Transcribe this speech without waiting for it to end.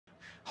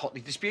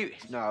hotly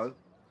disputed. No,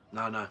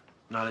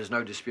 there's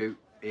no dispute,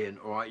 Ian,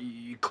 all right?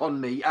 You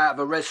conned me out of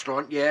a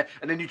restaurant, yeah,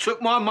 and then you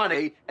took my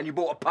money and you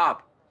bought a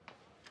pub.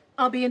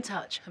 I'll be in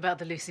touch about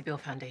the Lucy Beale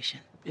Foundation.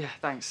 Yeah,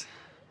 thanks.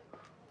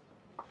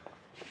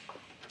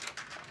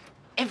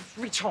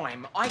 Every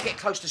time I get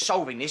close to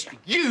solving this,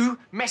 you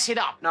mess it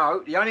up.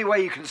 No, the only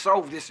way you can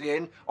solve this,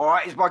 Ian, all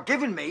right, is by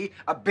giving me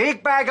a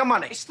big bag of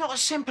money. It's not as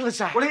simple as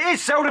that. Well, it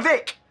is. Sell the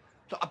Vic.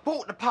 Look, I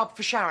bought the pub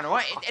for Sharon, all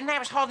right? And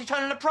now it's hardly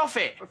turning a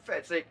profit.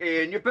 Pathetic,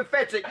 Ian. You're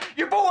pathetic.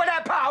 You bought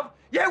that pub,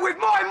 yeah, with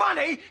my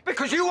money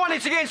because you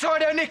wanted to get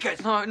inside her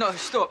knickers. No,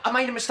 stop. I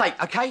made a mistake,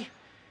 OK?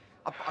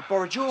 I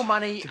borrowed your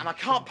money and I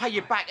can't pay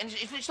you back. And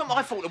it's not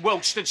my fault the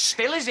world stood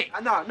still, is it?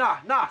 No.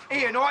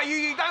 Ian, all right,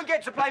 you don't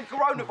get to blame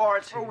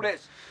coronavirus for all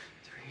this.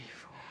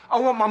 I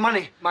want my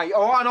money, mate,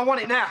 all right, and I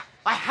want it now.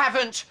 I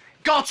haven't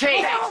got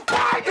it!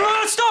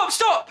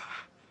 Stop!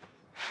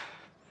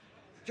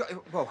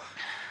 Well,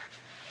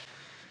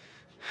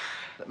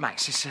 look,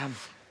 Max, it's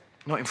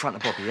not in front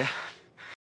of Bobby, yeah?